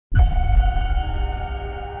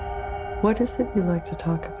What is it you like to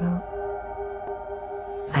talk about?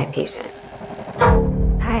 My patient.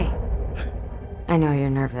 Hi. I know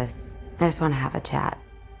you're nervous. I just want to have a chat.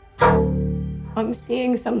 I'm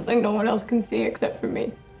seeing something no one else can see except for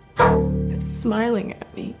me. It's smiling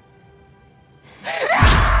at me.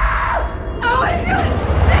 Oh my God!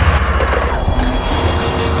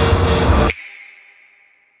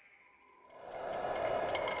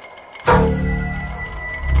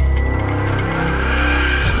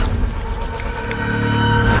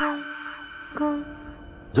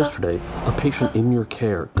 Yesterday, a patient in your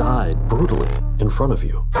care died brutally in front of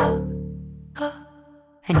you. I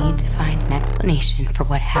need to find an explanation for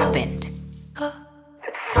what happened.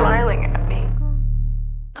 It's smiling at me.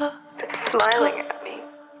 It's smiling at me.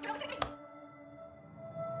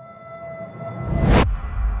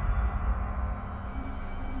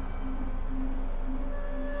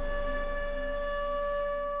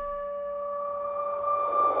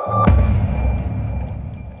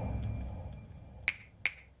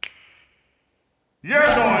 You're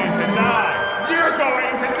going to die! You're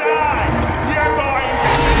going to die! You're going to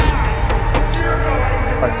die! You're going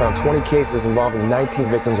to die! I found 20 cases involving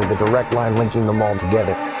 19 victims with a direct line linking them all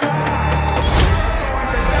together.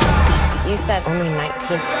 You said only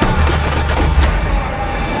 19.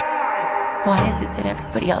 Why is it that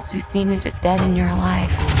everybody else who's seen it is dead and you're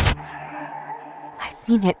alive? I've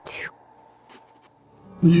seen it too.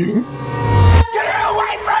 You?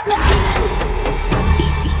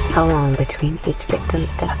 How long between each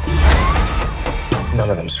victim's death? None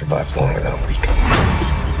of them survived longer than a week.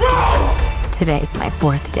 Today's my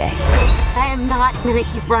 4th day. I am not gonna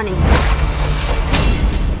keep running.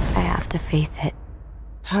 I have to face it.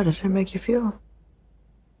 How does it make you feel?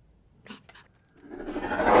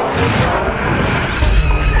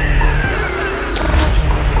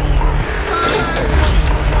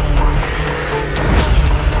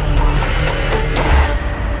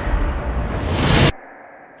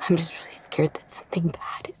 I'm just really scared that something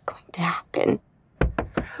bad is going to happen.